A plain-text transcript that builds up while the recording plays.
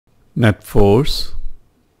Net force.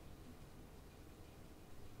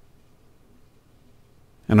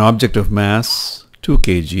 An object of mass 2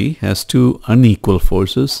 kg has two unequal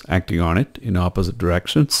forces acting on it in opposite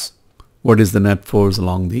directions. What is the net force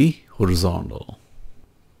along the horizontal?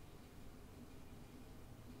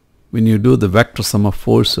 When you do the vector sum of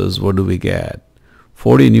forces, what do we get?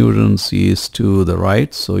 40 newtons is to the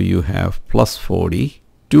right, so you have plus 40.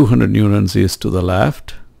 200 newtons is to the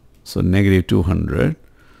left, so negative 200.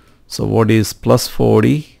 So what is plus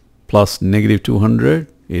 40 plus negative 200?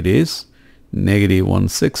 It is negative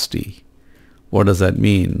 160. What does that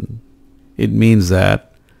mean? It means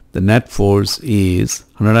that the net force is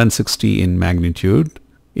 160 in magnitude.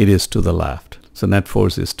 It is to the left. So net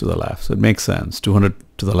force is to the left. So it makes sense. 200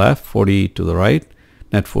 to the left, 40 to the right.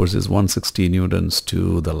 Net force is 160 newtons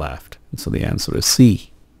to the left. And so the answer is C.